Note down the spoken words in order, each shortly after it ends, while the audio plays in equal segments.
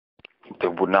they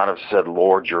would not have said,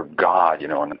 Lord, your God,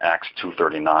 in Acts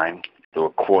 2:39. They were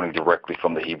quoting directly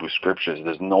from the Hebrew Scriptures.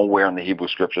 There's nowhere in the Hebrew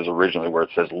Scriptures originally where it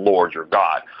says, Lord, your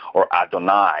God, or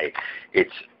Adonai.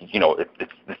 It's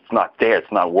not there.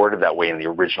 It's not worded that way in the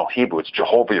original Hebrew. It's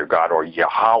Jehovah, your God, or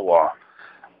Yehowah,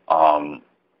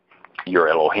 your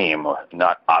Elohim,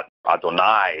 not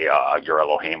Adonai, your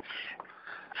Elohim.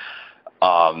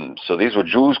 So these were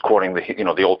Jews quoting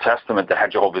the Old Testament that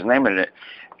had Jehovah's name in it.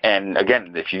 And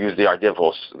again, if you use the idea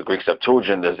of the Greek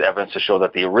Septuagint, there's evidence to show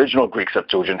that the original Greek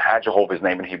Septuagint had Jehovah's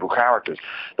name in Hebrew characters.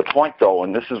 The point, though,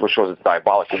 and this is what shows it's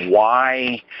diabolic,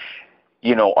 why,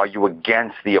 are you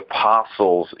against the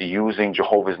apostles using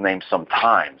Jehovah's name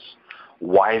sometimes?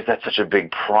 Why is that such a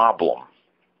big problem?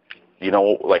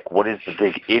 What is the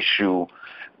big issue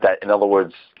that, in other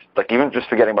words, even just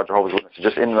forgetting about Jehovah's Witnesses,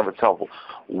 just in and of itself,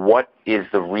 what is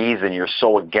the reason you're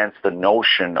so against the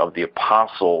notion of the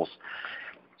apostles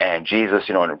and Jesus,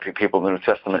 and people in the New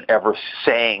Testament ever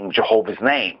saying Jehovah's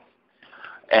name?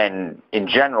 And in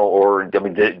general,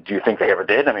 do you think they ever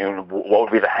did? What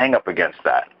would be the hang-up against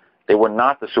that? They were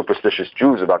not the superstitious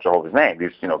Jews about Jehovah's name.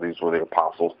 These were the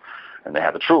apostles, and they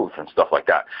had the truth and stuff like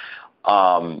that.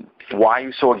 Why are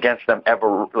you so against them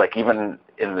ever, even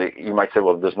you might say,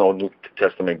 well, there's no New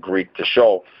Testament Greek to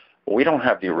show. Well, we don't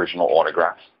have the original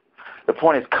autographs. The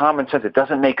point is common sense. It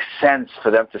doesn't make sense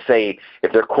for them to say,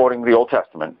 if they're quoting the Old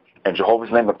Testament and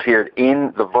Jehovah's name appeared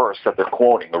in the verse that they're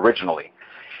quoting originally,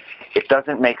 it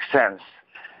doesn't make sense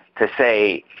to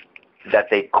say that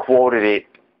they quoted it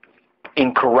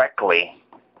incorrectly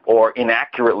or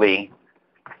inaccurately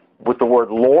with the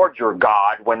word Lord your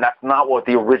God when that's not what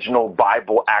the original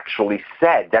Bible actually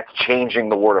said. That's changing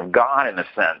the word of God in a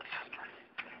sense.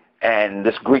 And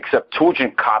this Greek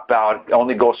Septuagint cop-out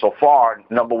only goes so far.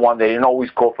 Number one, they didn't always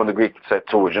quote from the Greek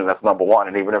Septuagint. That's number one.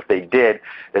 And even if they did,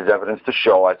 there's evidence to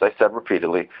show, as I said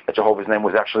repeatedly, that Jehovah's name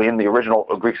was actually in the original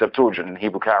Greek Septuagint in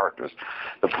Hebrew characters.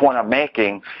 The point I'm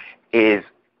making is,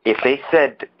 if they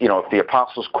said, if the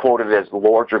apostles quoted it as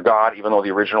Lord your God, even though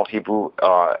the original Hebrew,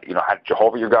 had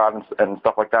Jehovah your God and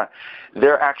stuff like that,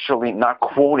 they're actually not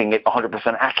quoting it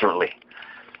 100% accurately.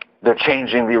 They're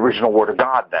changing the original word of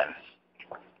God then.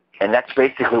 And that's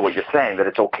basically what you're saying, that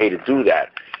it's okay to do that.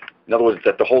 In other words,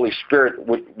 that the Holy Spirit,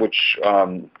 which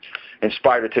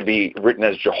inspired it to be written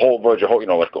as Jehovah,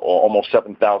 almost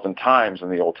 7,000 times in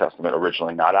the Old Testament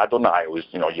originally, not Adonai, it was,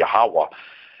 Yehowah.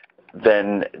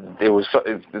 Then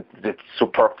it's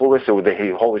superfluous.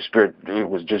 The Holy Spirit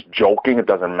was just joking. It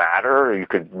doesn't matter. You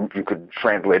could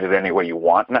translate it any way you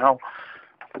want now.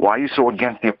 Why are you so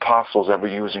against the apostles ever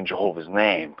using Jehovah's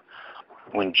name?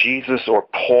 When Jesus or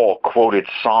Paul quoted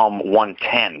Psalm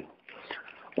 110,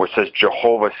 where it says,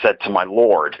 Jehovah said to my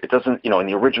Lord, it doesn't, in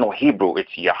the original Hebrew,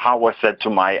 it's Yehowah said to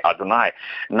my Adonai,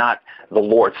 not the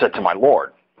Lord said to my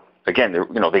Lord. Again,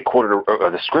 they quoted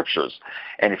the scriptures.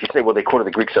 And if you say, well, they quoted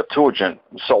the Greek Septuagint,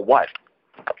 so what?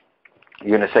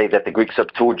 You're going to say that the Greek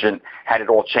Septuagint had it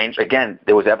all changed? Again,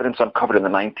 there was evidence uncovered in the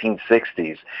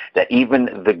 1960s that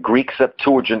even the Greek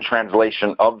Septuagint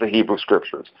translation of the Hebrew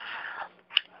scriptures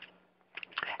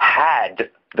had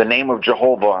the name of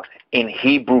Jehovah in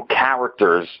Hebrew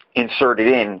characters inserted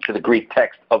into the Greek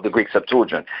text of the Greek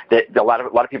Septuagint. A lot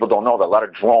of people don't know that. A lot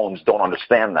of drones don't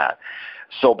understand that.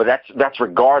 So, but that's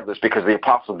regardless, because the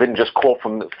apostles didn't just quote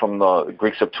from the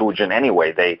Greek Septuagint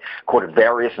anyway. They quoted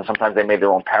various, and sometimes they made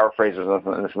their own paraphrases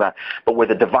and this and that. But where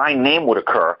the divine name would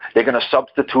occur, they're going to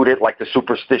substitute it like the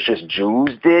superstitious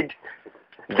Jews did.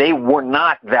 They were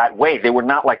not that way. They were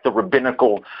not like the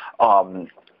rabbinical,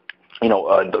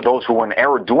 those who were in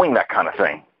error doing that kind of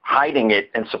thing, hiding it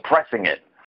and suppressing it,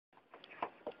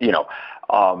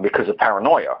 because of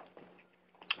paranoia.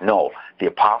 No, the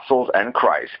apostles and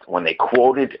Christ, when they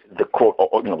quoted the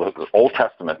Old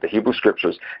Testament, the Hebrew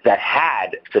scriptures that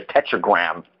had the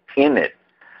tetragram in it,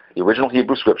 the original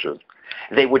Hebrew scriptures,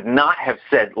 they would not have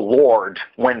said Lord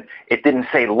when it didn't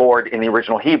say Lord in the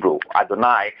original Hebrew,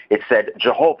 Adonai. It said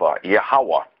Jehovah,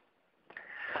 Yehowah.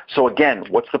 So again,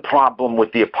 what's the problem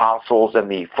with the apostles and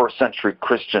the first century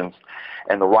Christians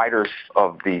and the writers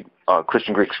of the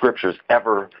Christian Greek scriptures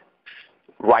ever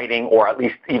writing or at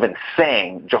least even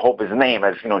saying Jehovah's name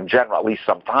as, in general, at least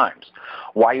sometimes?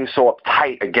 Why are you so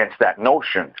uptight against that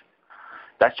notion?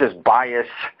 That's just bias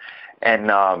and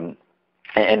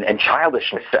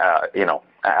childishness,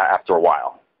 after a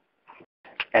while.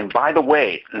 And by the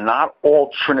way, not all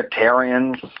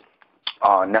Trinitarians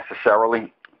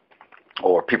necessarily,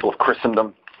 or people of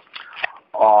Christendom,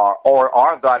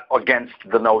 are that against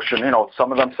the notion.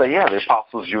 Some of them say, yeah, the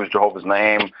apostles used Jehovah's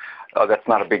name. That's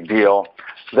not a big deal.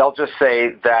 They'll just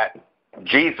say that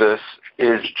Jesus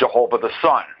is Jehovah the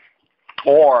Son,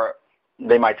 or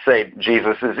they might say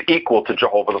Jesus is equal to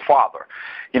Jehovah the Father.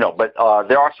 But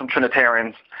there are some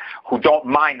Trinitarians who don't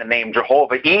mind the name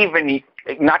Jehovah, even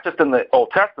not just in the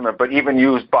Old Testament, but even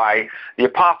used by the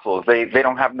apostles. They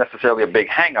don't have necessarily a big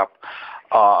hang-up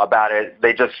about it.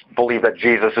 They just believe that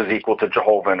Jesus is equal to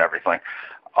Jehovah and everything.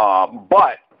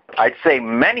 But I'd say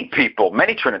many people,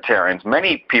 many Trinitarians,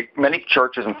 many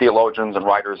churches and theologians and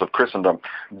writers of Christendom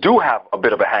do have a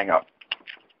bit of a hang-up.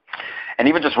 And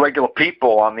even just regular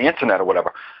people on the internet or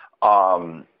whatever,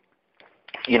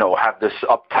 have this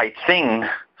uptight thing,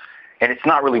 and it's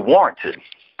not really warranted.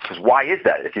 Because why is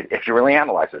that, if you really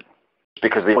analyze it?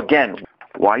 Because, again,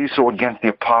 why are you so against the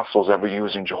apostles ever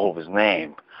using Jehovah's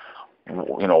name?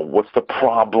 What's the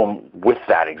problem with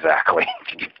that exactly?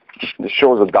 This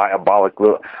shows a diabolic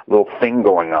little thing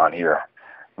going on here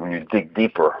when you dig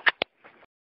deeper.